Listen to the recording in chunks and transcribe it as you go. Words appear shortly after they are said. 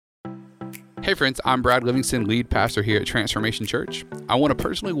Hey friends, I'm Brad Livingston, lead pastor here at Transformation Church. I want to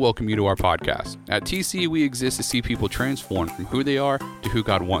personally welcome you to our podcast. At TC, we exist to see people transformed from who they are to who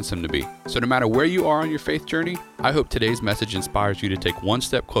God wants them to be. So no matter where you are on your faith journey, I hope today's message inspires you to take one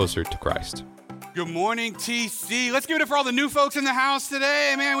step closer to Christ. Good morning, TC. Let's give it up for all the new folks in the house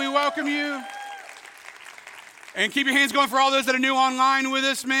today. Man, we welcome you. And keep your hands going for all those that are new online with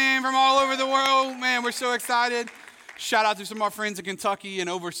us, man, from all over the world. Man, we're so excited. Shout out to some of our friends in Kentucky and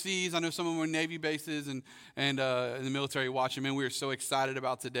overseas. I know some of them are Navy bases and in the military watching. Man, we are so excited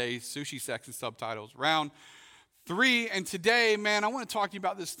about today. Sushi, Sex, and Subtitles, round 3. And today, man, I want to talk to you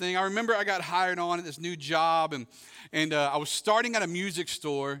about this thing. I remember I got hired on at this new job, and I was starting at a music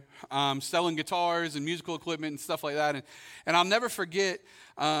store selling guitars and musical equipment and stuff like that. And I'll never forget,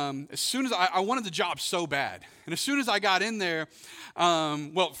 as soon as I wanted the job so bad. And as soon as I got in there,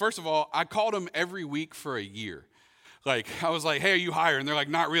 well, first of all, I called them every week for a year. Like, I was like, hey, are you hiring? They're like,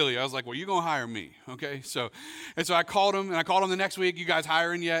 not really. I was like, well, you're going to hire me, okay? So I called them, and I called them the next week, you guys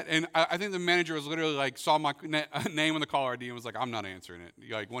hiring yet? And I think the manager was literally like, saw my name on the caller ID and was like, I'm not answering it.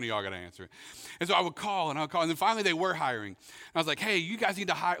 Like, one of y'all got to answer it. And so I would call, and then finally they were hiring. And I was like, hey, you guys need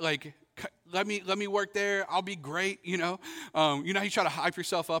to hire, like, let me work there. I'll be great, you know. You know how you try to hype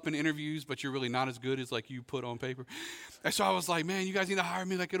yourself up in interviews, but you're really not as good as like you put on paper. And so I was like, man, you guys need to hire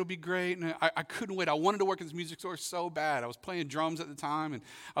me. Like, it'll be great. And I couldn't wait. I wanted to work in this music store so bad. I was playing drums at the time, and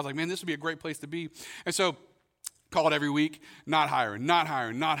I was like, man, this would be a great place to be. And so called every week, not hiring.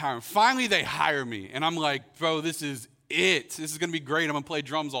 Finally, they hire me, and I'm like, bro, this is it. This is gonna be great. I'm gonna play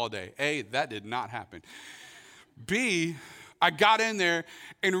drums all day. A, that did not happen. B, I got in there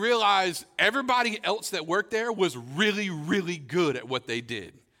and realized everybody else that worked there was really, really good at what they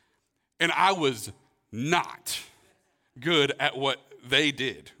did. And I was not good at what they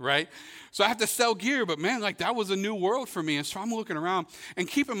did, right? So I have to sell gear, but man, like that was a new world for me. And so I'm looking around, and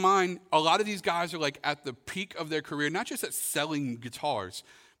keep in mind, a lot of these guys are like at the peak of their career, not just at selling guitars,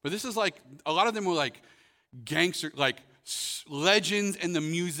 but this is like, a lot of them were like gangster, like legends in the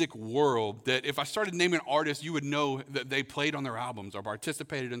music world that if I started naming artists, you would know that they played on their albums or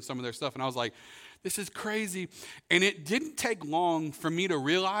participated in some of their stuff. And I was like, this is crazy. And it didn't take long for me to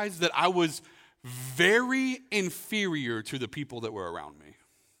realize that I was very inferior to the people that were around me,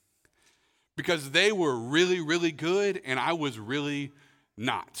 because they were really, really good and I was really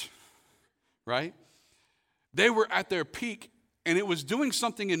not, right? They were at their peak, and it was doing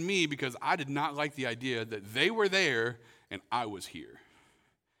something in me because I did not like the idea that they were there and I was here.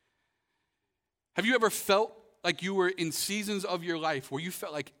 Have you ever felt like you were in seasons of your life where you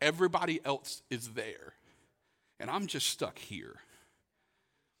felt like everybody else is there and I'm just stuck here?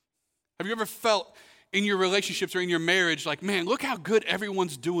 Have you ever felt in your relationships or in your marriage like, man, look how good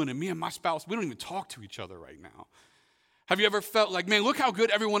everyone's doing, and me and my spouse, we don't even talk to each other right now? Have you ever felt like, man, look how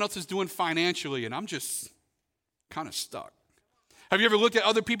good everyone else is doing financially and I'm just kind of stuck? Have you ever looked at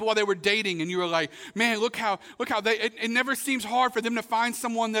other people while they were dating and you were like, man, look how it never seems hard for them to find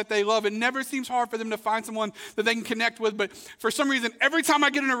someone that they love. It never seems hard for them to find someone that they can connect with. But for some reason, every time I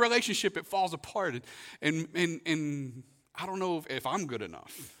get in a relationship, it falls apart. And I don't know if I'm good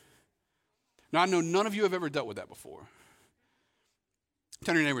enough. Now, I know none of you have ever dealt with that before.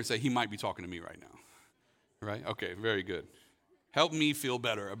 Turn to your neighbor and say, he might be talking to me right now. Right? Okay, very good. Help me feel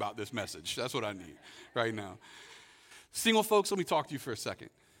better about this message. That's what I need right now. Single folks, let me talk to you for a second,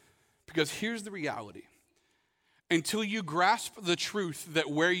 because here's the reality. Until you grasp the truth that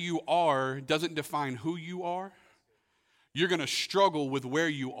where you are doesn't define who you are, you're going to struggle with where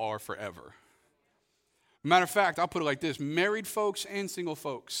you are forever. Matter of fact, I'll put it like this: married folks and single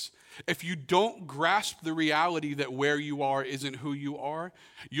folks, if you don't grasp the reality that where you are isn't who you are,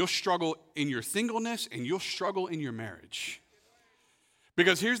 you'll struggle in your singleness and you'll struggle in your marriage.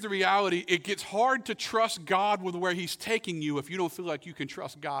 Because here's the reality: it gets hard to trust God with where he's taking you if you don't feel like you can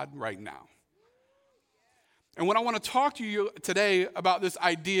trust God right now. And when I want to talk to you today about this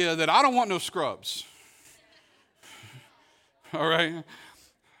idea that I don't want no scrubs. All right?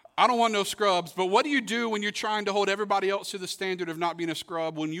 I don't want no scrubs, but what do you do when you're trying to hold everybody else to the standard of not being a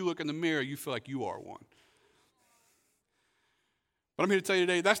scrub when you look in the mirror, you feel like you are one? But I'm here to tell you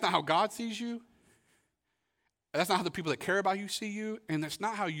today, that's not how God sees you. That's not how the people that care about you see you, and that's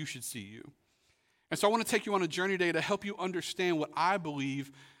not how you should see you. And so I want to take you on a journey today to help you understand what I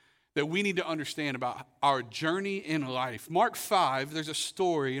believe that we need to understand about our journey in life. Mark 5, there's a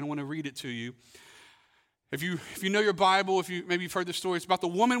story, and I want to read it to you. If you know your Bible, maybe you've heard the story, it's about the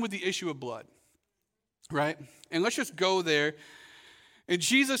woman with the issue of blood, right? And let's just go there And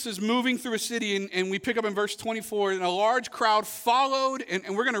Jesus is moving through a city, and we pick up in verse 24, and a large crowd followed,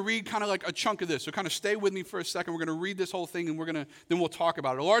 and we're going to read kind of like a chunk of this. So kind of stay with me for a second. We're going to read this whole thing, and then we'll talk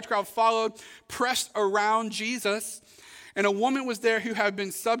about it. A large crowd followed, pressed around Jesus, and a woman was there who had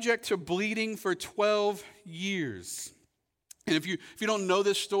been subject to bleeding for 12 years. And if you don't know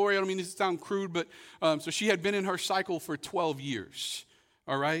this story, I don't mean this to sound crude, but so she had been in her cycle for 12 years,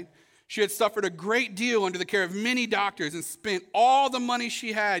 all right? She had suffered a great deal under the care of many doctors and spent all the money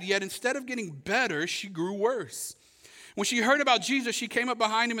she had, yet instead of getting better, she grew worse. When she heard about Jesus, she came up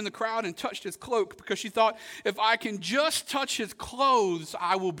behind him in the crowd and touched his cloak because she thought, if I can just touch his clothes,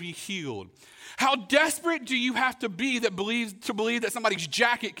 I will be healed. How desperate do you have to be to believe that somebody's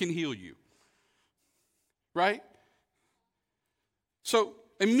jacket can heal you? Right? So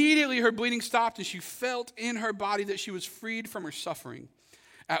immediately her bleeding stopped and she felt in her body that she was freed from her suffering.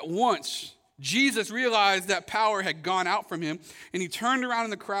 At once, Jesus realized that power had gone out from him, and he turned around in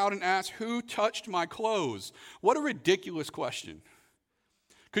the crowd and asked, who touched my clothes? What a ridiculous question.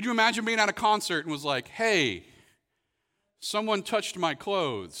 Could you imagine being at a concert and was like, hey, someone touched my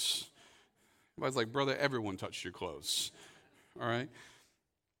clothes? Everybody's like, brother, everyone touched your clothes. All right?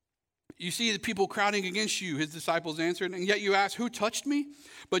 You see the people crowding against you, his disciples answered, and yet you ask, who touched me?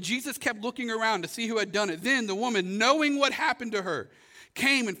 But Jesus kept looking around to see who had done it. Then the woman, knowing what happened to her,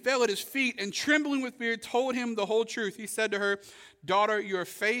 came and fell at his feet, and trembling with fear, told him the whole truth. He said to her, daughter, your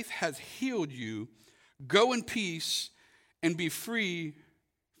faith has healed you. Go in peace and be free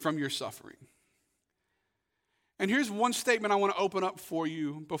from your suffering. And here's one statement I want to open up for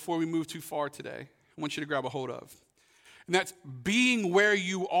you before we move too far today. I want you to grab a hold of. And that's being where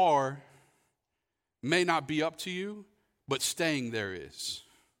you are may not be up to you, but staying there is.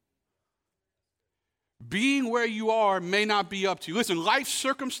 Being where you are may not be up to you. Listen, life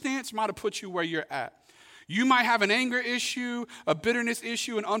circumstance might have put you where you're at. You might have an anger issue, a bitterness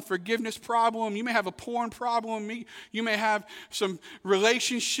issue, an unforgiveness problem. You may have a porn problem. You may have some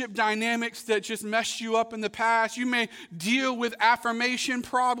relationship dynamics that just messed you up in the past. You may deal with affirmation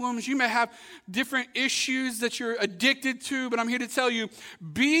problems. You may have different issues that you're addicted to. But I'm here to tell you,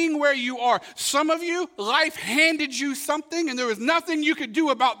 being where you are, some of you, life handed you something and there was nothing you could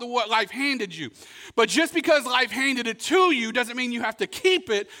do about what life handed you. But just because life handed it to you doesn't mean you have to keep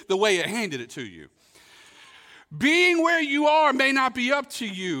it the way it handed it to you. Being where you are may not be up to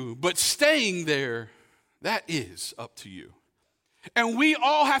you, but staying there, that is up to you. And we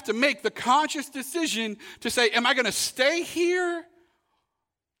all have to make the conscious decision to say, am I going to stay here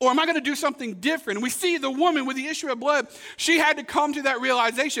or am I going to do something different? And we see the woman with the issue of blood, she had to come to that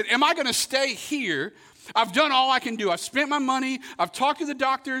realization. Am I going to stay here? I've done all I can do. I've spent my money. I've talked to the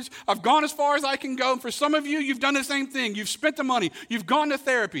doctors. I've gone as far as I can go. And for some of you, you've done the same thing. You've spent the money. You've gone to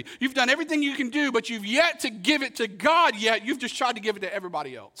therapy. You've done everything you can do, but you've yet to give it to God yet. You've just tried to give it to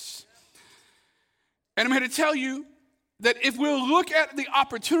everybody else. And I'm here to tell you that if we'll look at the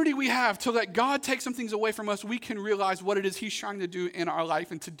opportunity we have to let God take some things away from us, we can realize what it is he's trying to do in our life.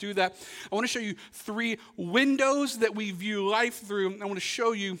 And to do that, I want to show you 3 windows that we view life through. I want to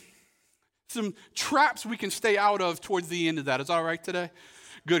show you some traps we can stay out of towards the end of that. Is that all right today?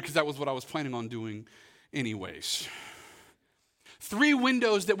 Good, because that was what I was planning on doing anyways. 3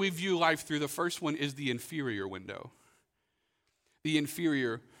 windows that we view life through. The first one is the inferior window. The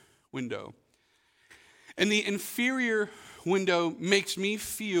inferior window. And the inferior window makes me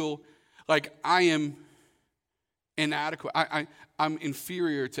feel like I am inadequate. I'm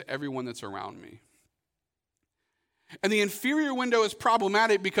inferior to everyone that's around me. And the inferior window is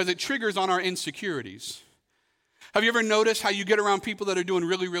problematic because it triggers on our insecurities. Have you ever noticed how you get around people that are doing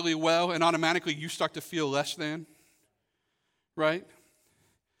really, really well and automatically you start to feel less than? Right?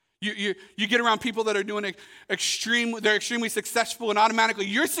 You get around people that are doing they're extremely successful and automatically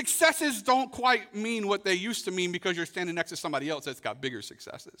your successes don't quite mean what they used to mean because you're standing next to somebody else that's got bigger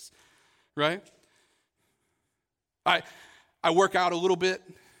successes. Right? I work out a little bit.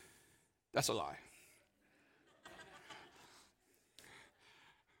 That's a lie.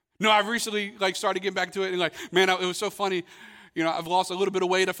 No, I've recently started getting back to it and man, it was so funny. You know, I've lost a little bit of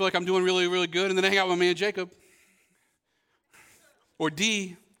weight. I feel like I'm doing really, really good. And then I hang out with my man Jacob or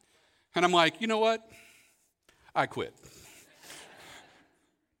D, and I'm like, you know what? I quit.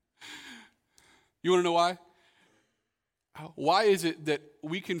 You want to know why? Why is it that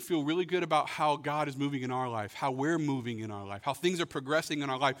we can feel really good about how God is moving in our life, how we're moving in our life, how things are progressing in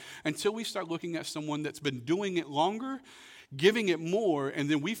our life, until we start looking at someone that's been doing it longer, giving it more, and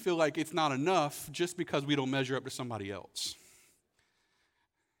then we feel like it's not enough just because we don't measure up to somebody else.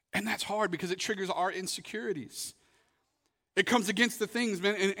 And that's hard because it triggers our insecurities. It comes against the things,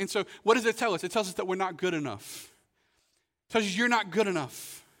 man. And so what does it tell us? It tells us that we're not good enough. Tells you you're not good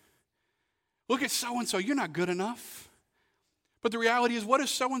enough. Look at so-and-so, you're not good enough. But the reality is, what does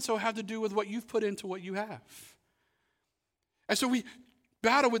so-and-so have to do with what you've put into what you have? And so we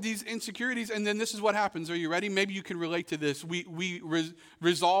battle with these insecurities, and then this is what happens. Are you ready? Maybe you can relate to this. We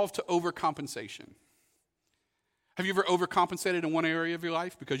resolve to overcompensation. Have you ever overcompensated in one area of your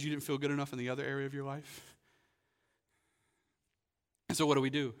life because you didn't feel good enough in the other area of your life? And so what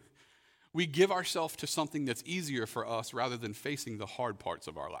do? We give ourselves to something that's easier for us rather than facing the hard parts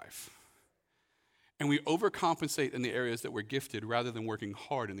of our life. And we overcompensate in the areas that we're gifted rather than working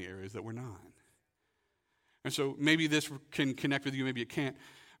hard in the areas that we're not. And so maybe this can connect with you, maybe it can't.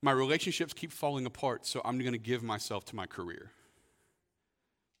 My relationships keep falling apart, so I'm going to give myself to my career.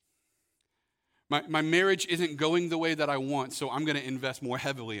 My marriage isn't going the way that I want, so I'm going to invest more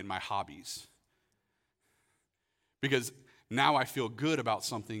heavily in my hobbies. Because now I feel good about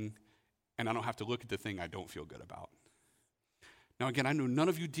something, and I don't have to look at the thing I don't feel good about. Now, again, I know none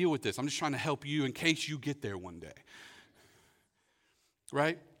of you deal with this. I'm just trying to help you in case you get there one day.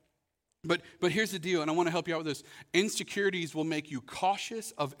 Right? But here's the deal, and I want to help you out with this. Insecurities will make you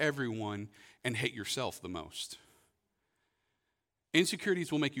cautious of everyone and hate yourself the most.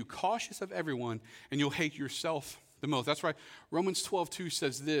 Insecurities will make you cautious of everyone, and you'll hate yourself the most. That's right. Romans 12:2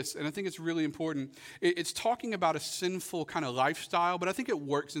 says this, and I think it's really important. It's talking about a sinful kind of lifestyle, but I think it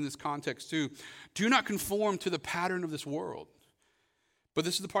works in this context too. Do not conform to the pattern of this world. But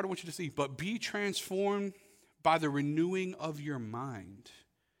this is the part I want you to see. But be transformed by the renewing of your mind.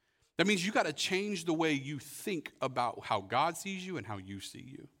 That means you got to change the way you think about how God sees you and how you see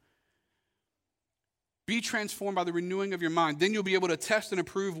you. Be transformed by the renewing of your mind. Then you'll be able to test and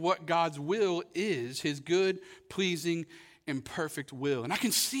approve what God's will is, his good, pleasing, and perfect will. And I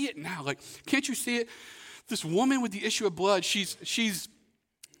can see it now. Like, can't you see it? This woman with the issue of blood, she's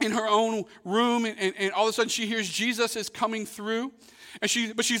in her own room, and all of a sudden she hears Jesus is coming through. But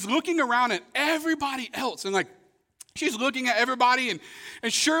she's looking around at everybody else, and she's looking at everybody,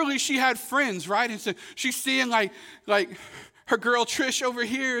 and surely she had friends, right? And so she's seeing like her girl Trish over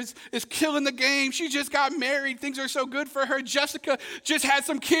here is killing the game. She just got married. Things are so good for her. Jessica just had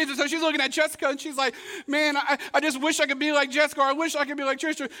some kids. And so she's looking at Jessica and she's like, man, I just wish I could be like Jessica, or I wish I could be like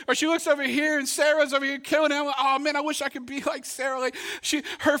Trish. Or she looks over here and Sarah's over here killing it. Oh man, I wish I could be like Sarah. Like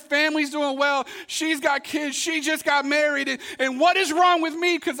her family's doing well. She's got kids. She just got married. And what is wrong with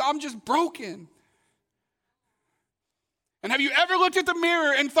me? Because I'm just broken. And have you ever looked at the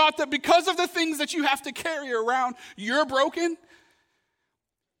mirror and thought that because of the things that you have to carry around, you're broken?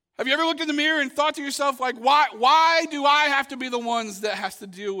 Have you ever looked in the mirror and thought to yourself, like, why do I have to be the ones that has to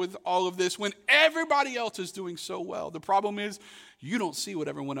deal with all of this when everybody else is doing so well? The problem is you don't see what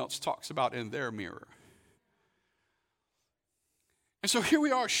everyone else talks about in their mirror. And so here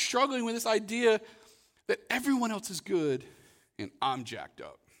we are struggling with this idea that everyone else is good and I'm jacked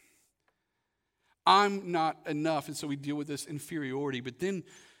up. I'm not enough, and so we deal with this inferiority. But then,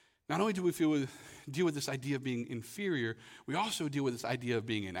 not only do we deal with this idea of being inferior, we also deal with this idea of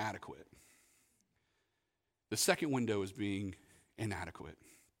being inadequate. The second window is being inadequate.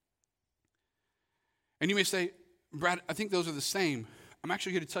 And you may say, Brad, I think those are the same. I'm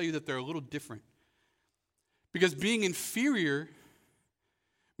actually here to tell you that they're a little different. Because being inferior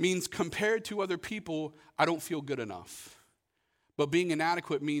means compared to other people, I don't feel good enough. But being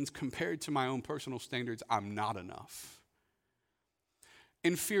inadequate means compared to my own personal standards, I'm not enough.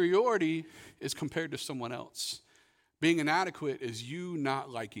 Inferiority is compared to someone else. Being inadequate is you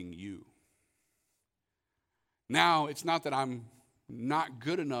not liking you. Now, it's not that I'm not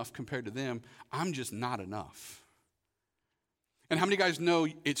good enough compared to them. I'm just not enough. And how many guys know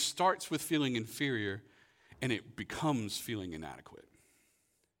it starts with feeling inferior and it becomes feeling inadequate?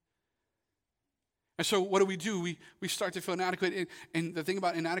 And so what do? We start to feel inadequate. And the thing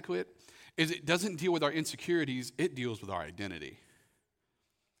about inadequate is it doesn't deal with our insecurities. It deals with our identity.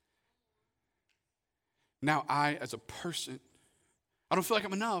 Now I, as a person, I don't feel like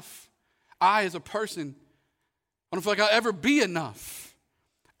I'm enough. I, as a person, I don't feel like I'll ever be enough.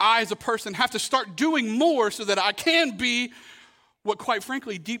 I, as a person, have to start doing more so that I can be what, quite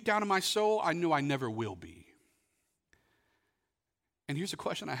frankly, deep down in my soul, I know I never will be. And here's a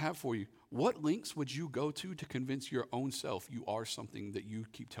question I have for you. What lengths would you go to convince your own self you are something that you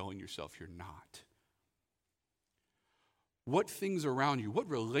keep telling yourself you're not? What things around you, what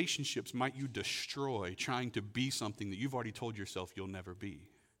relationships might you destroy trying to be something that you've already told yourself you'll never be?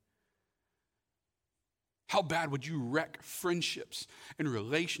 How bad would you wreck friendships and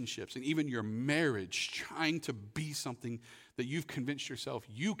relationships and even your marriage trying to be something that you've convinced yourself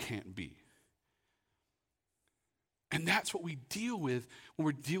you can't be? And that's what we deal with when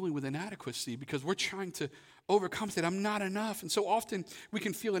we're dealing with inadequacy, because we're trying to overcome that I'm not enough. And so often we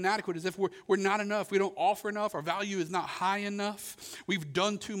can feel inadequate as if we're not enough. We don't offer enough. Our value is not high enough. We've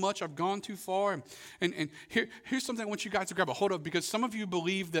done too much. I've gone too far. And here's something I want you guys to grab a hold of, because some of you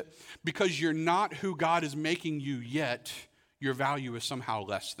believe that because you're not who God is making you yet, your value is somehow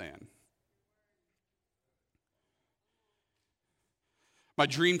less than. My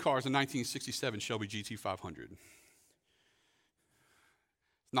dream car is a 1967 Shelby GT500.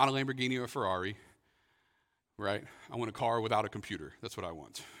 Not a Lamborghini or a Ferrari, right? I want a car without a computer. That's what I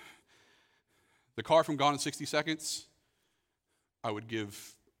want. The car from Gone in 60 Seconds, I would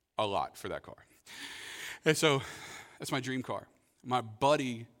give a lot for that car. And so that's my dream car. My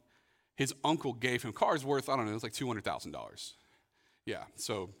buddy, his uncle gave him, car's worth, I don't know, it's like $200,000. Yeah,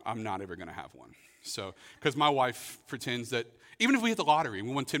 so I'm not ever going to have one. So, because my wife pretends that even if we hit the lottery and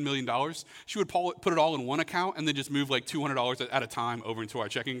we won $10 million, she would put it all in one account and then just move like $200 at a time over into our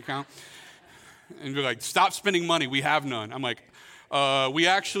checking account. And be like, stop spending money, we have none. I'm like, we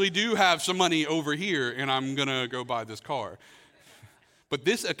actually do have some money over here, and I'm going to go buy this car. But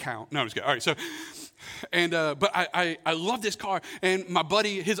this account, no, I'm just kidding. All right, so, and, but I love this car. And my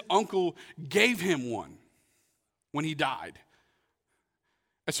buddy, his uncle gave him one when he died.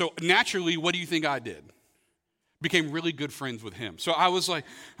 And so naturally, what do you think I did? Became really good friends with him. So I was like,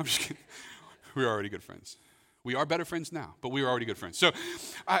 I'm just kidding. We were already good friends. We are better friends now, but we were already good friends. So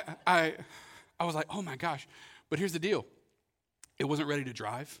I was like, oh my gosh. But here's the deal. It wasn't ready to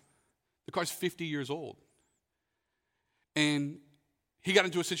drive. The car's 50 years old. And he got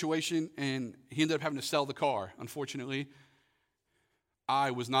into a situation and he ended up having to sell the car. Unfortunately, I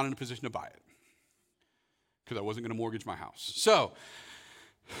was not in a position to buy it because I wasn't going to mortgage my house. So,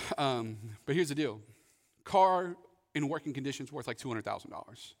 but here's the deal. Car in working condition is worth like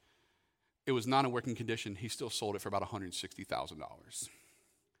 $200,000. It was not in working condition. He still sold it for about $160,000.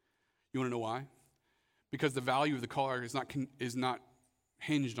 You want to know why? Because the value of the car is not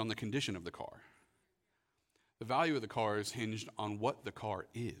hinged on the condition of the car. The value of the car is hinged on what the car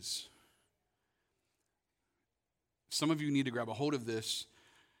is. Some of you need to grab a hold of this.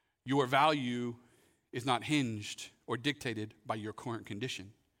 Your value is not hinged or dictated by your current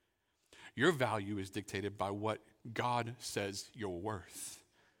condition. Your value is dictated by what God says you're worth.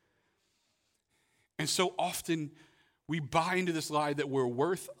 And so often we buy into this lie that we're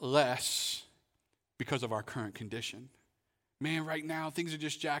worth less because of our current condition. Man, right now things are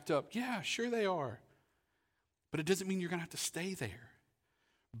just jacked up. Yeah, sure they are. But it doesn't mean you're going to have to stay there.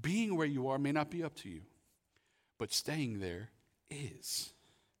 Being where you are may not be up to you, but staying there is.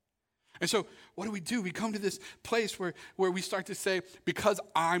 And so what do? We come to this place where we start to say, because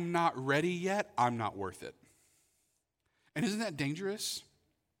I'm not ready yet, I'm not worth it. And isn't that dangerous?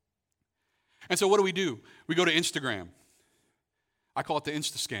 And so what do? We go to Instagram. I call it the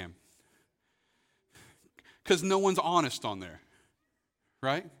Insta scam. Because no one's honest on there,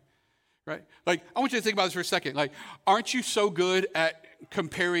 right? Right? Like, I want you to think about this for a second. Like, aren't you so good at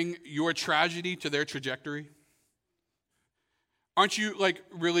comparing your tragedy to their trajectory? Aren't you, like,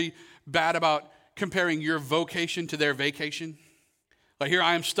 really bad about comparing your vocation to their vacation? Like, here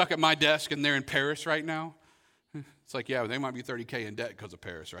I am stuck at my desk and they're in Paris right now. It's like, yeah, they might be $30K in debt because of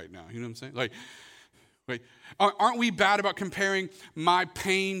Paris right now. You know what I'm saying? Like, aren't we bad about comparing my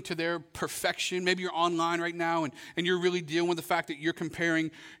pain to their perfection? Maybe you're online right now and you're really dealing with the fact that you're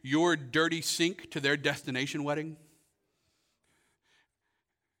comparing your dirty sink to their destination wedding.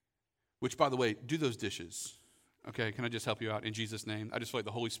 Which, by the way, do those dishes. Okay, can I just help you out in Jesus' name? I just feel like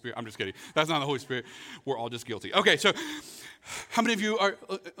the Holy Spirit. I'm just kidding. That's not the Holy Spirit. We're all just guilty. Okay, so how many of you are,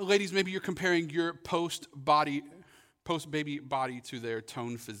 ladies, maybe you're comparing your post-baby body to their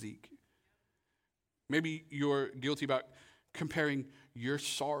toned physique? Maybe you're guilty about comparing your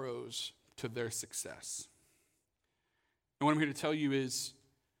sorrows to their success. And what I'm here to tell you is,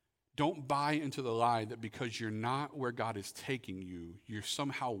 don't buy into the lie that because you're not where God is taking you, you're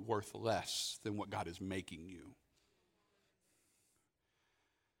somehow worth less than what God is making you.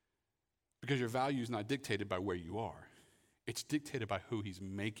 Because your value is not dictated by where you are. It's dictated by who He's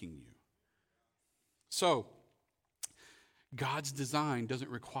making you. So, God's design doesn't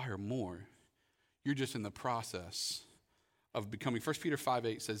require more. You're just in the process of becoming. 1 Peter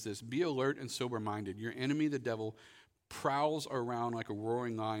 5:8 says this, be alert and sober-minded. Your enemy, the devil, prowls around like a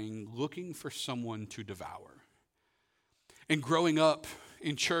roaring lion looking for someone to devour. And growing up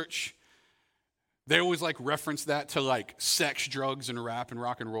in church, they always like reference that to like sex, drugs, and rap and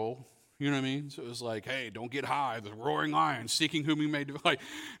rock and roll. You know what I mean? So it was like, hey, don't get high, the roaring lion, seeking whom he may devour. Like,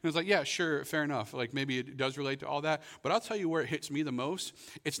 and it was like, yeah, sure, fair enough. Like maybe it does relate to all that. But I'll tell you where it hits me the most.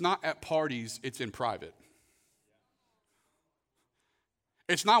 It's not at parties, it's in private.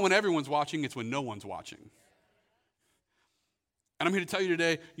 It's not when everyone's watching, it's when no one's watching. And I'm here to tell you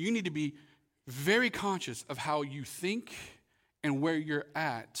today, you need to be very conscious of how you think and where you're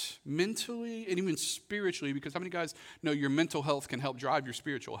at mentally and even spiritually, because how many guys know your mental health can help drive your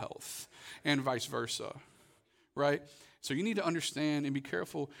spiritual health and vice versa, right? So you need to understand and be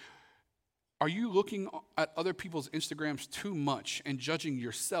careful. Are you looking at other people's Instagrams too much and judging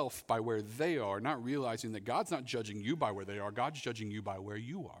yourself by where they are, not realizing that God's not judging you by where they are, God's judging you by where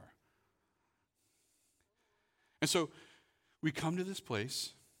you are? And so we come to this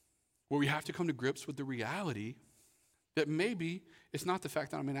place where we have to come to grips with the reality that maybe it's not the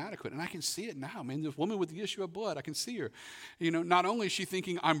fact that I'm inadequate. And I can see it now, man. This woman with the issue of blood, I can see her. Not only is she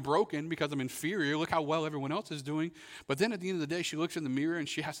thinking I'm broken because I'm inferior, look how well everyone else is doing, but then at the end of the day, she looks in the mirror and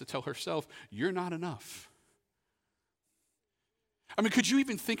she has to tell herself, you're not enough. I mean, could you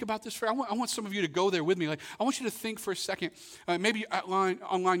even think about this? I want some of you to go there with me. Like, I want you to think for a second. Maybe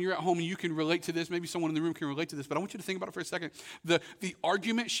online, you're at home and you can relate to this. Maybe someone in the room can relate to this, but I want you to think about it for a second. The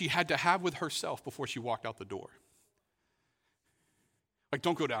argument she had to have with herself before she walked out the door. Like,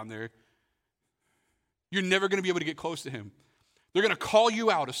 don't go down there. You're never going to be able to get close to him. They're going to call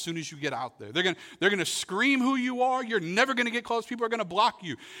you out as soon as you get out there. They're going to scream who you are. You're never going to get close. People are going to block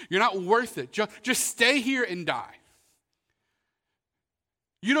you. You're not worth it. Just stay here and die.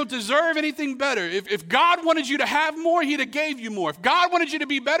 You don't deserve anything better. If God wanted you to have more, he'd have gave you more. If God wanted you to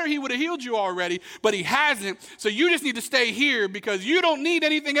be better, he would have healed you already, but he hasn't. So you just need to stay here because you don't need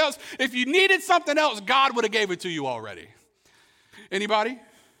anything else. If you needed something else, God would have gave it to you already. Anybody?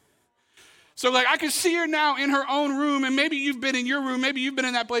 So like I can see her now in her own room, and maybe you've been in your room, maybe you've been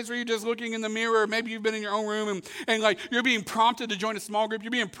in that place where you're just looking in the mirror, maybe you've been in your own room and like you're being prompted to join a small group,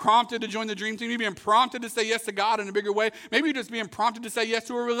 you're being prompted to join the dream team, you're being prompted to say yes to God in a bigger way, maybe you're just being prompted to say yes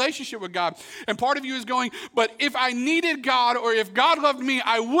to a relationship with God. And part of you is going, but if I needed God or if God loved me,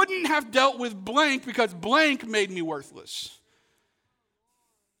 I wouldn't have dealt with blank because blank made me worthless.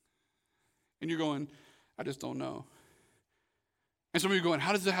 And you're going, I just don't know. And some of you are going,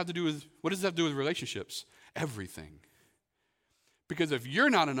 what does that have to do with relationships? Everything. Because if you're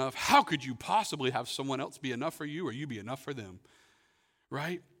not enough, how could you possibly have someone else be enough for you or you be enough for them?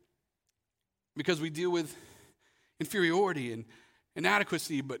 Right? Because we deal with inferiority and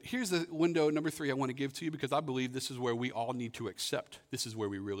inadequacy. But here's the window, number 3, I want to give to you because I believe this is where we all need to accept this is where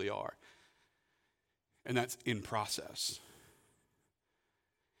we really are. And that's in process.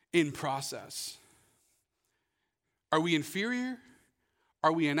 In process. Are we inferior?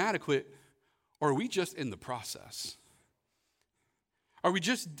 Are we inadequate, or are we just in the process? Are we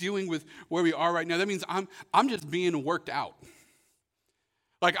just dealing with where we are right now? That means I'm just being worked out.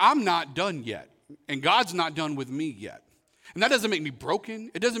 Like I'm not done yet, and God's not done with me yet. And that doesn't make me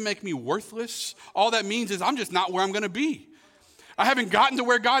broken. It doesn't make me worthless. All that means is I'm just not where I'm going to be. I haven't gotten to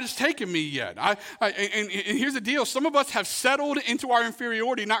where God has taken me yet. And here's the deal. Some of us have settled into our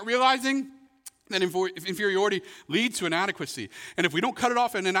inferiority, not realizing that inferiority leads to inadequacy. And if we don't cut it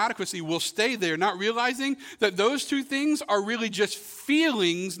off in inadequacy, we'll stay there, not realizing that those two things are really just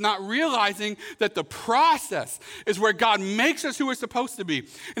feelings, not realizing that the process is where God makes us who we're supposed to be.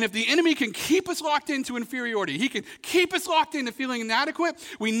 And if the enemy can keep us locked into inferiority, he can keep us locked into feeling inadequate,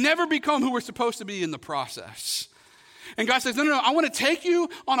 we never become who we're supposed to be in the process. And God says, no, I want to take you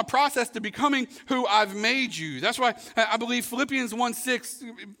on a process to becoming who I've made you. That's why I believe Philippians 1:6,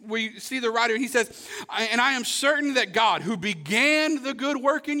 we see the writer, and he says, and I am certain that God, who began the good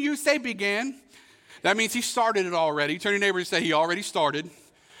work in you, say began. That means he started it already. Turn to your neighbor and say, he already started.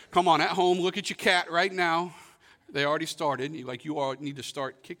 Come on, at home, look at your cat right now. They already started. You all need to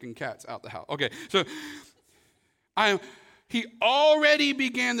start kicking cats out the house. Okay, so he already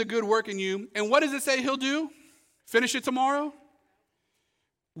began the good work in you. And what does it say he'll do? Finish it tomorrow?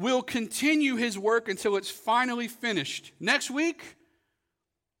 We'll continue his work until it's finally finished. Next week?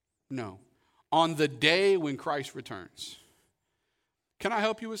 No. On the day when Christ returns. Can I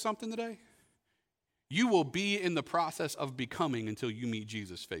help you with something today? You will be in the process of becoming until you meet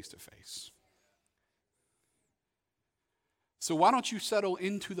Jesus face to face. So why don't you settle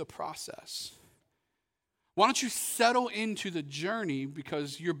into the process? Why don't you settle into the journey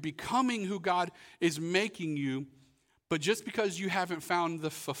because you're becoming who God is making you. But just because you haven't found the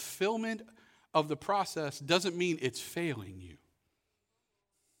fulfillment of the process doesn't mean it's failing you.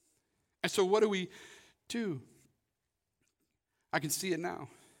 And so what do we do? I can see it now.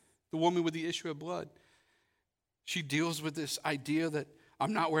 The woman with the issue of blood. She deals with this idea that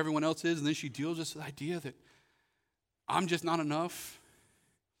I'm not where everyone else is, and then she deals with this idea that I'm just not enough.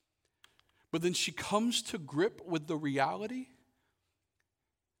 But then she comes to grip with the reality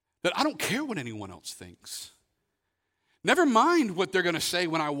that I don't care what anyone else thinks. Never mind what they're going to say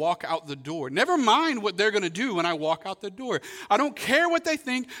when I walk out the door. Never mind what they're going to do when I walk out the door. I don't care what they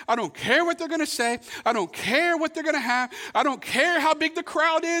think. I don't care what they're going to say. I don't care what they're going to have. I don't care how big the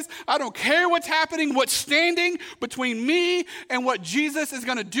crowd is. I don't care what's happening. What's standing between me and what Jesus is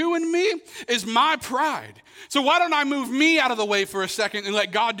going to do in me is my pride. So why don't I move me out of the way for a second and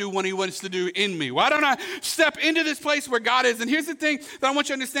let God do what he wants to do in me? Why don't I step into this place where God is? And here's the thing that I want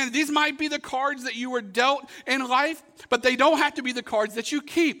you to understand. These might be the cards that you were dealt in life, but they don't have to be the cards that you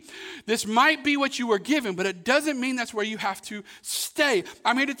keep. This might be what you were given, but it doesn't mean that's where you have to stay.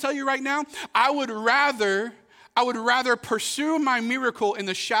 I'm here to tell you right now, I would rather pursue my miracle in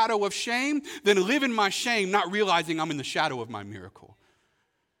the shadow of shame than live in my shame, not realizing I'm in the shadow of my miracle.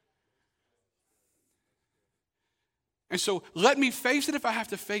 And so let me face it if I have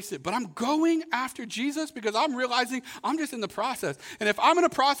to face it. But I'm going after Jesus because I'm realizing I'm just in the process. And if I'm in a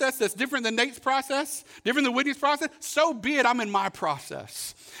process that's different than Nate's process, different than Whitney's process, so be it, I'm in my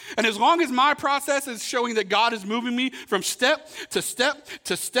process. And as long as my process is showing that God is moving me from step to step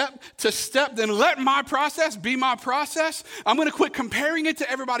to step to step, then let my process be my process. I'm going to quit comparing it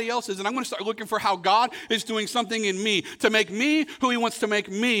to everybody else's, and I'm going to start looking for how God is doing something in me to make me who he wants to make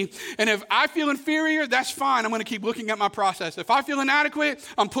me. And if I feel inferior, that's fine. I'm going to keep looking at my process. If I feel inadequate,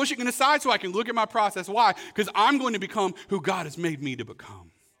 I'm pushing it aside so I can look at my process. Why? Because I'm going to become who God has made me to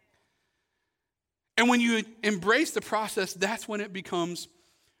become. And when you embrace the process, that's when it becomes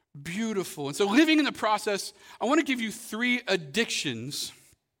beautiful. And so living in the process, I want to give you 3 addictions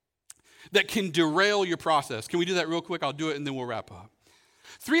that can derail your process. Can we do that real quick? I'll do it and then we'll wrap up.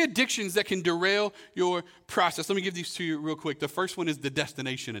 3 addictions that can derail your process. Let me give these to you real quick. The first one is the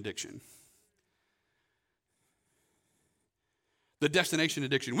destination addiction. The destination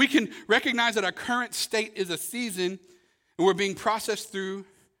addiction. We can recognize that our current state is a season and we're being processed through,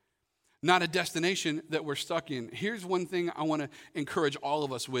 not a destination that we're stuck in. Here's one thing I want to encourage all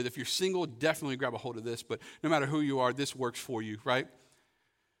of us with. If you're single, definitely grab a hold of this, but no matter who you are, this works for you, right?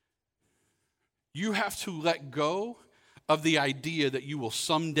 You have to let go of the idea that you will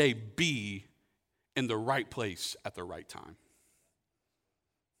someday be in the right place at the right time.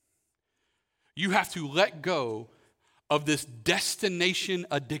 You have to let go of this destination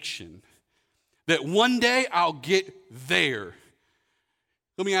addiction that one day I'll get there.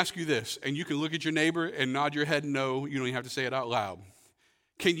 Let me ask you this, and you can look at your neighbor and nod your head no. You don't even have to say it out loud.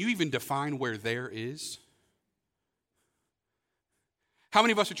 Can you even define where there is? How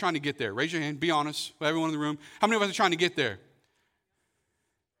many of us are trying to get there? Raise your hand. Be honest. Everyone in the room. How many of us are trying to get there?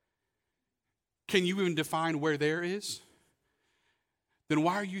 Can you even define where there is? Then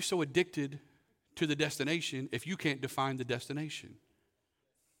why are you so addicted to the destination if you can't define the destination?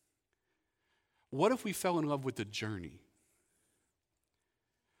 What if we fell in love with the journey?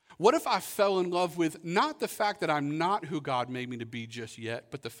 What if I fell in love with not the fact that I'm not who God made me to be just yet,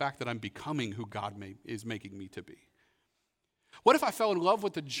 but the fact that I'm becoming who God is making me to be? What if I fell in love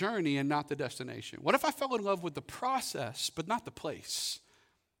with the journey and not the destination? What if I fell in love with the process, but not the place?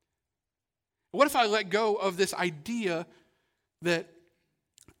 What if I let go of this idea that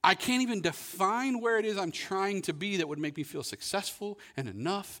I can't even define where it is I'm trying to be that would make me feel successful and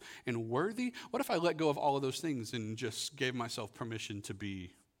enough and worthy? What if I let go of all of those things and just gave myself permission to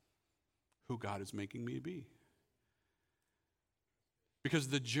be who God is making me to be? Because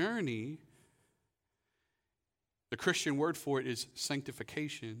the journey, the Christian word for it is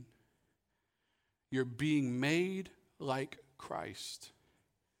sanctification. You're being made like Christ.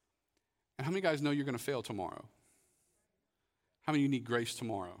 And how many guys know you're going to fail tomorrow? How many of you need grace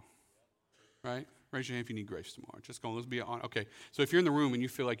tomorrow? Right? Raise your hand if you need grace tomorrow. Just go, let's be on. Okay, so if you're in the room and you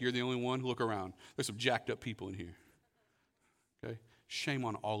feel like you're the only one, look around. There's some jacked up people in here. Okay? Shame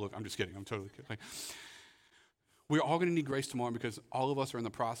on all of, I'm just kidding. I'm totally kidding. We're all going to need grace tomorrow because all of us are in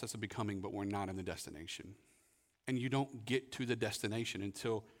the process of becoming, but we're not in the destination. And you don't get to the destination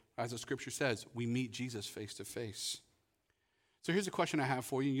until, as the scripture says, we meet Jesus face to face. So here's a question I have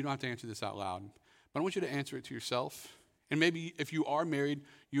for you. You don't have to answer this out loud, but I want you to answer it to yourself. And maybe if you are married,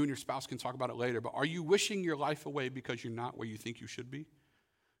 you and your spouse can talk about it later, but are you wishing your life away because you're not where you think you should be?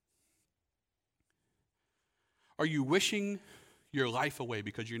 Are you wishing your life away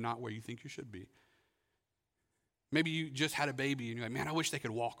because you're not where you think you should be? Maybe you just had a baby and you're like, man, I wish they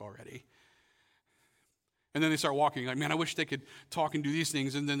could walk already. And then they start walking, like, man, I wish they could talk and do these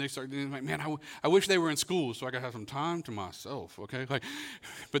things. And then they start doing, like, man, I wish they were in school so I could have some time to myself, okay? Like,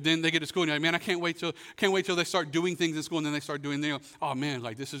 but then they get to school and you're like, man, I can't wait till they start doing things in school. And then they start doing, they go, oh man,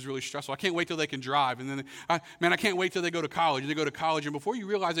 like this is really stressful. I can't wait till they can drive. And then, I can't wait till they go to college. They go to college, and before you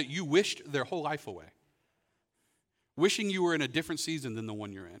realize it, you wished their whole life away. Wishing you were in a different season than the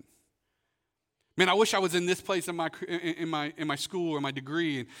one you're in. Man, I wish I was in this place in my school or my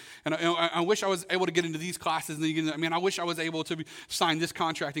degree, and I wish I was able to get into these classes. And then you get, man, I wish I was able to sign this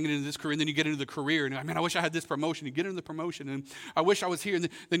contract and get into this career. And then you get into the career, and man, I wish I had this promotion. You get into the promotion, and I wish I was here. And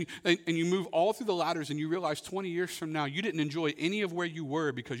then you move all through the ladders, and you realize 20 years from now you didn't enjoy any of where you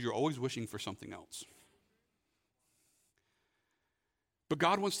were because you're always wishing for something else. But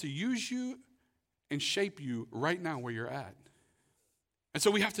God wants to use you and shape you right now where you're at. And so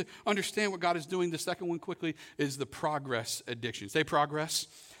we have to understand what God is doing. The second one quickly is the progress addiction. Say progress.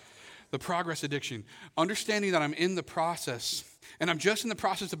 The progress addiction. Understanding that I'm in the process, and I'm just in the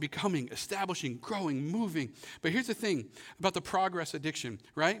process of becoming, establishing, growing, moving. But here's the thing about the progress addiction,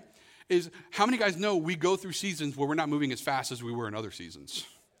 right? Is how many guys know we go through seasons where we're not moving as fast as we were in other seasons?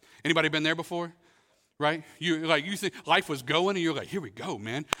 Anybody been there before? Right? You think life was going and you're like, here we go,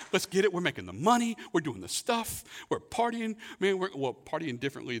 man. Let's get it. We're making the money. We're doing the stuff. We're partying. Man, we're partying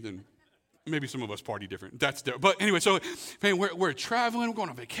differently than maybe some of us party different. That's different. But anyway, so man, we're traveling. We're going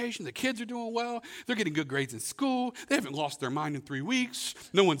on vacation. The kids are doing well. They're getting good grades in school. They haven't lost their mind in 3 weeks.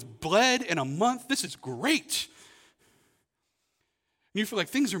 No one's bled in a month. This is great. And you feel like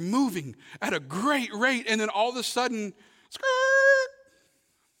things are moving at a great rate. And then all of a sudden,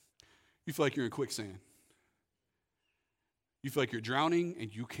 you feel like you're in quicksand. You feel like you're drowning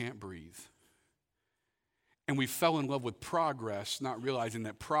and you can't breathe. And we fell in love with progress, not realizing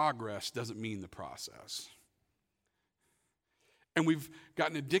that progress doesn't mean the process. And we've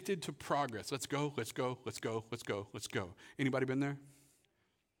gotten addicted to progress. Let's go, let's go, let's go, let's go, let's go. Anybody been there?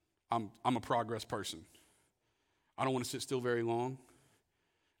 I'm a progress person. I don't want to sit still very long,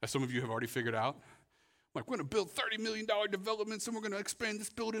 as some of you have already figured out. Like, we're going to build $30 million developments, and we're going to expand this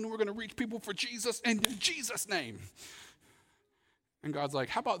building, and we're going to reach people for Jesus and in Jesus' name. And God's like,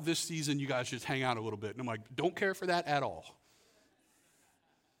 how about this season you guys just hang out a little bit? And I'm like, don't care for that at all.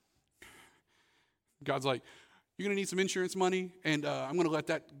 God's like, you're going to need some insurance money, and I'm going to let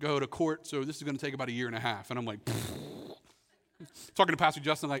that go to court, so this is going to take about 1.5 years. And I'm like, talking to Pastor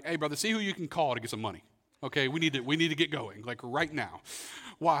Justin, like, hey, brother, see who you can call to get some money. Okay, we need to get going, like right now.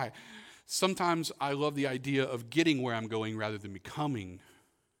 Why? Sometimes I love the idea of getting where I'm going rather than becoming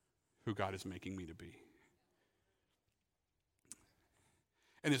who God is making me to be.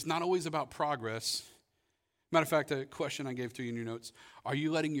 And it's not always about progress. Matter of fact, a question I gave to you in your notes, are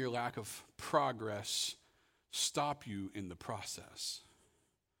you letting your lack of progress stop you in the process?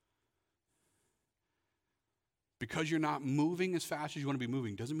 Because you're not moving as fast as you want to be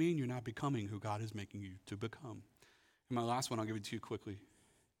moving doesn't mean you're not becoming who God is making you to become. And my last one, I'll give it to you quickly,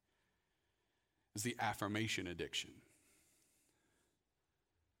 is the affirmation addiction.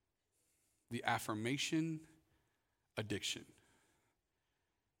 The affirmation addiction.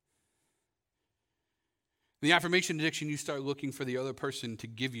 The affirmation addiction, you start looking for the other person to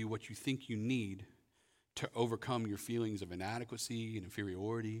give you what you think you need to overcome your feelings of inadequacy and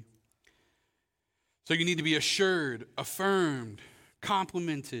inferiority. So you need to be assured, affirmed,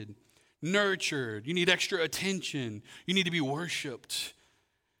 complimented, nurtured. You need extra attention. You need to be worshiped.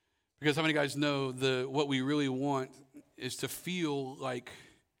 Because how many guys know what we really want is to feel like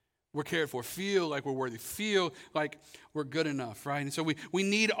we're cared for, feel like we're worthy, feel like we're good enough, right? And so we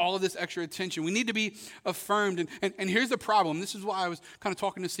need all of this extra attention. We need to be affirmed. And here's the problem. This is why I was kind of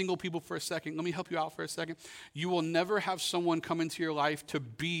talking to single people for a second. Let me help you out for a second. You will never have someone come into your life to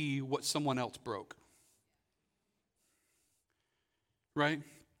be what someone else broke. Right?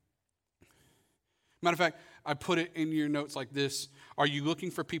 Matter of fact, I put it in your notes like this. Are you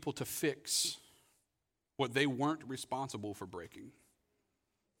looking for people to fix what they weren't responsible for breaking?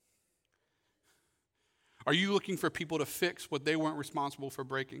 Are you looking for people to fix what they weren't responsible for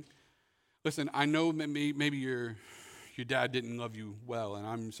breaking? Listen, I know maybe your dad didn't love you well, and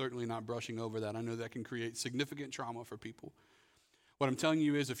I'm certainly not brushing over that. I know that can create significant trauma for people. What I'm telling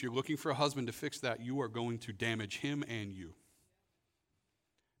you is if you're looking for a husband to fix that, you are going to damage him and you.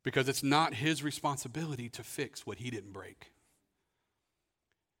 Because it's not his responsibility to fix what he didn't break.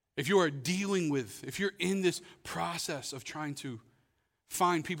 If you're in this process of trying to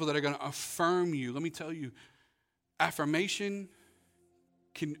find people that are going to affirm you, let me tell you, affirmation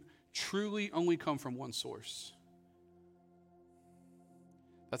can truly only come from one source.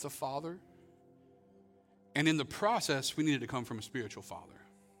 That's a father. And in the process, we need it to come from a spiritual father.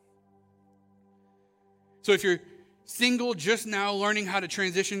 So if you're single, just now learning how to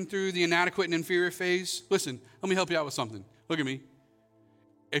transition through the inadequate and inferior phase, listen, let me help you out with something. Look at me.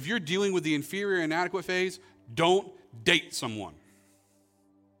 If you're dealing with the inferior and inadequate phase, don't date someone.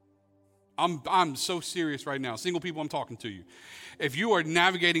 I'm so serious right now. Single people, I'm talking to you. If you are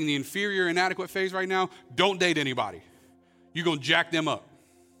navigating the inferior and inadequate phase right now, don't date anybody. You're going to jack them up.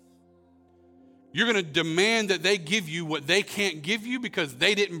 You're going to demand that they give you what they can't give you because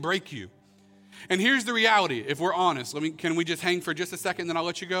they didn't break you. And here's the reality, if we're honest. Can we just hang for just a second, then I'll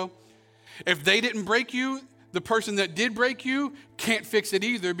let you go? If they didn't break you, the person that did break you can't fix it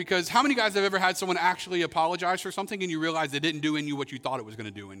either, because how many guys have ever had someone actually apologize for something and you realize they didn't do in you what you thought it was going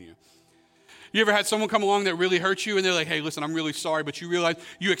to do in you? You ever had someone come along that really hurt you and they're like, hey, listen, I'm really sorry, but you realize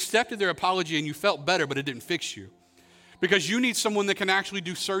you accepted their apology and you felt better, but it didn't fix you? Because you need someone that can actually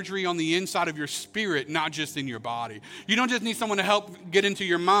do surgery on the inside of your spirit, not just in your body. You don't just need someone to help get into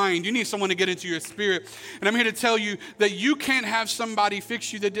your mind. You need someone to get into your spirit. And I'm here to tell you that you can't have somebody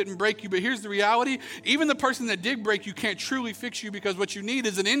fix you that didn't break you. But here's the reality. Even the person that did break you can't truly fix you, because what you need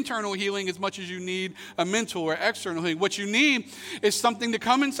is an internal healing as much as you need a mental or external healing. What you need is something to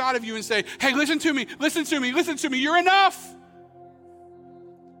come inside of you and say, hey, listen to me, listen to me, listen to me. You're enough.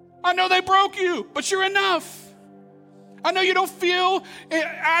 I know they broke you, but you're enough. I know you don't feel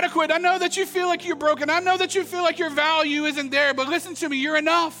adequate. I know that you feel like you're broken. I know that you feel like your value isn't there, but listen to me, you're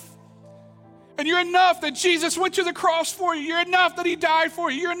enough. And you're enough that Jesus went to the cross for you. You're enough that he died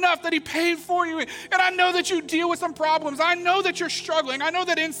for you. You're enough that he paid for you. And I know that you deal with some problems. I know that you're struggling. I know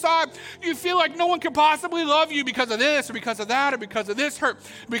that inside you feel like no one could possibly love you because of this or because of that or because of this hurt,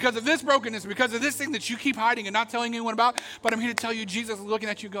 because of this brokenness, because of this thing that you keep hiding and not telling anyone about. But I'm here to tell you, Jesus is looking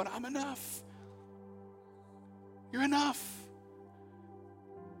at you going, I'm enough. You're enough.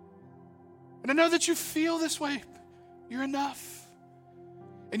 And I know that you feel this way. You're enough.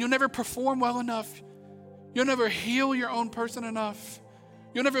 And you'll never perform well enough. You'll never heal your own person enough.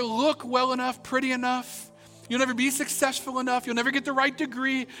 You'll never look well enough, pretty enough. You'll never be successful enough. You'll never get the right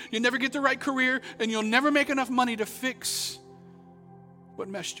degree. You'll never get the right career. And you'll never make enough money to fix what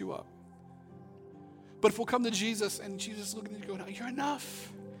messed you up. But if we'll come to Jesus and Jesus is looking at you going, you're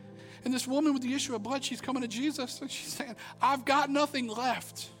enough. And this woman with the issue of blood, she's coming to Jesus and she's saying, I've got nothing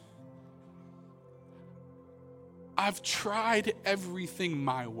left. I've tried everything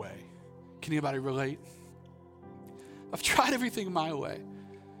my way. Can anybody relate? I've tried everything my way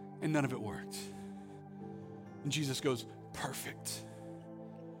and none of it worked. And Jesus goes, perfect.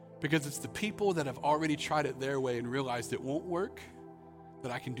 Because it's the people that have already tried it their way and realized it won't work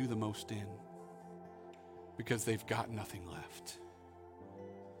that I can do the most in. Because they've got nothing left.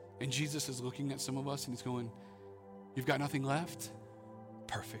 And Jesus is looking at some of us and he's going, you've got nothing left?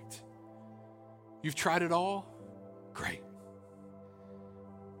 Perfect. You've tried it all? Great.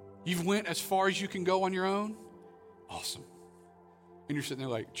 You've went as far as you can go on your own? Awesome. And you're sitting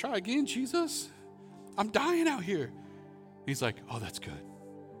there like, try again, Jesus? I'm dying out here. And he's like, oh, that's good.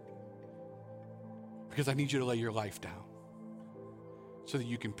 Because I need you to lay your life down so that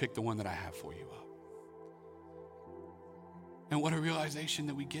you can pick the one that I have for you up. And what a realization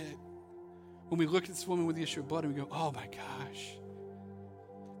that we get when we look at this woman with the issue of blood and we go, oh my gosh.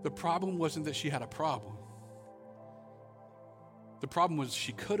 The problem wasn't that she had a problem. The problem was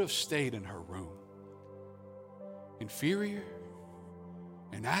she could have stayed in her room. Inferior,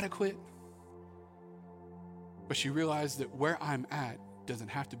 inadequate. But she realized that where I'm at doesn't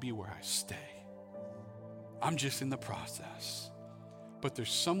have to be where I stay. I'm just in the process. But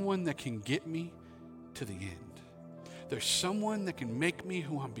there's someone that can get me to the end. There's someone that can make me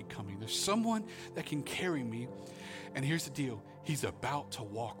who I'm becoming. There's someone that can carry me. And here's the deal. He's about to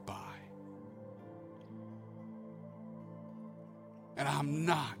walk by. And I'm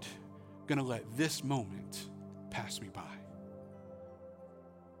not going to let this moment pass me by.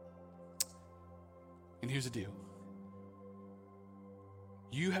 And here's the deal.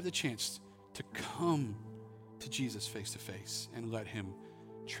 You have the chance to come to Jesus face to face and let him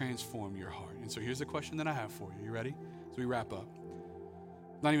transform your heart. And so here's the question that I have for you. You ready? As we wrap up.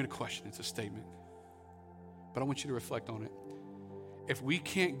 Not even a question, it's a statement. But I want you to reflect on it. If we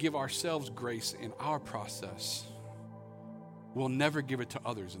can't give ourselves grace in our process, we'll never give it to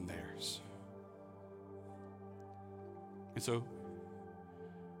others in theirs. And so,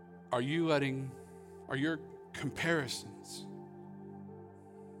 are your comparisons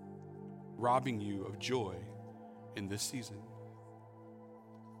robbing you of joy in this season?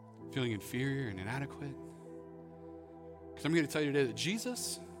 Feeling inferior and inadequate? Because I'm going to tell you today that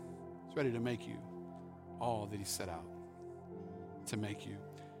Jesus is ready to make you all that he set out to make you.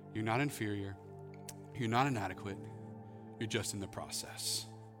 You're not inferior. You're not inadequate. You're just in the process.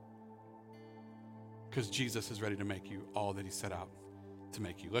 Because Jesus is ready to make you all that he set out to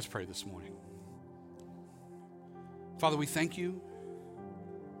make you. Let's pray this morning. Father, we thank you.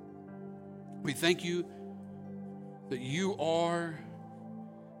 We thank you that you are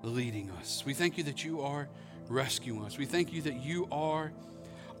leading us. We thank you that you are rescuing us. We thank you that you are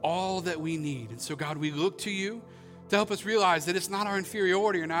all that we need. And so, God, we look to you to help us realize that it's not our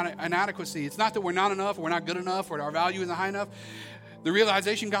inferiority or not inadequacy. It's not that we're not enough or we're not good enough or our value isn't high enough. The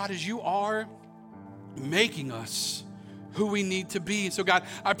realization, God, is you are making us who we need to be. So God,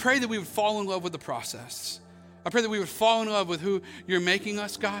 I pray that we would fall in love with the process. I pray that we would fall in love with who you're making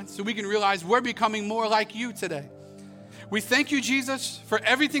us, God, so we can realize we're becoming more like you today. We thank you, Jesus, for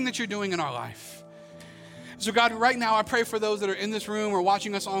everything that you're doing in our life. So God, right now I pray for those that are in this room or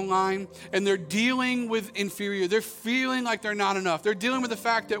watching us online and they're dealing with inferior. They're feeling like they're not enough. They're dealing with the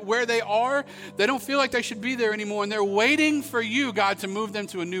fact that where they are, they don't feel like they should be there anymore, and they're waiting for you, God, to move them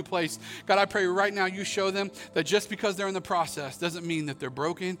to a new place. God, I pray right now you show them that just because they're in the process doesn't mean that they're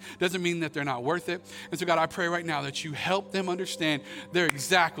broken, doesn't mean that they're not worth it. And so God, I pray right now that you help them understand they're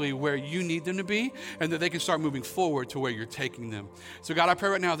exactly where you need them to be and that they can start moving forward to where you're taking them. So God, I pray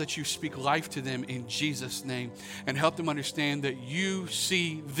right now that you speak life to them in Jesus' name and help them understand that you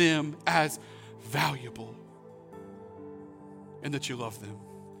see them as valuable and that you love them.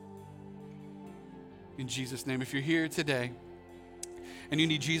 In Jesus' name, if you're here today and you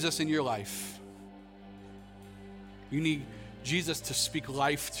need Jesus in your life, you need Jesus to speak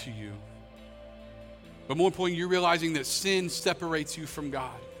life to you, but more importantly, you're realizing that sin separates you from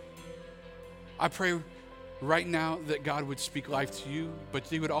God, I pray right now that God would speak life to you, but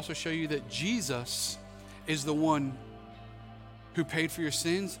he would also show you that Jesus is the one who paid for your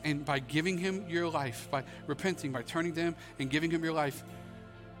sins, and by giving him your life, by repenting, by turning to him and giving him your life,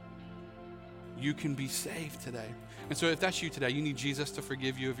 you can be saved today. And so if that's you today, you need Jesus to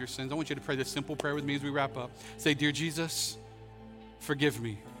forgive you of your sins. I want you to pray this simple prayer with me as we wrap up. Say, dear Jesus, forgive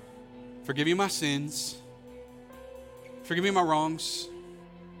me. Forgive me my sins. Forgive me my wrongs.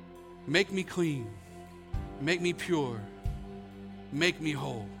 Make me clean. Make me pure. Make me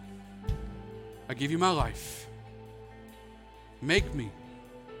whole. I give you my life. Make me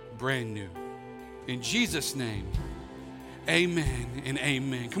brand new. In Jesus' name, amen and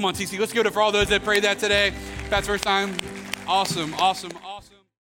amen. Come on, TC, let's give it up for all those that prayed that today. That's the first time. Awesome, awesome, awesome.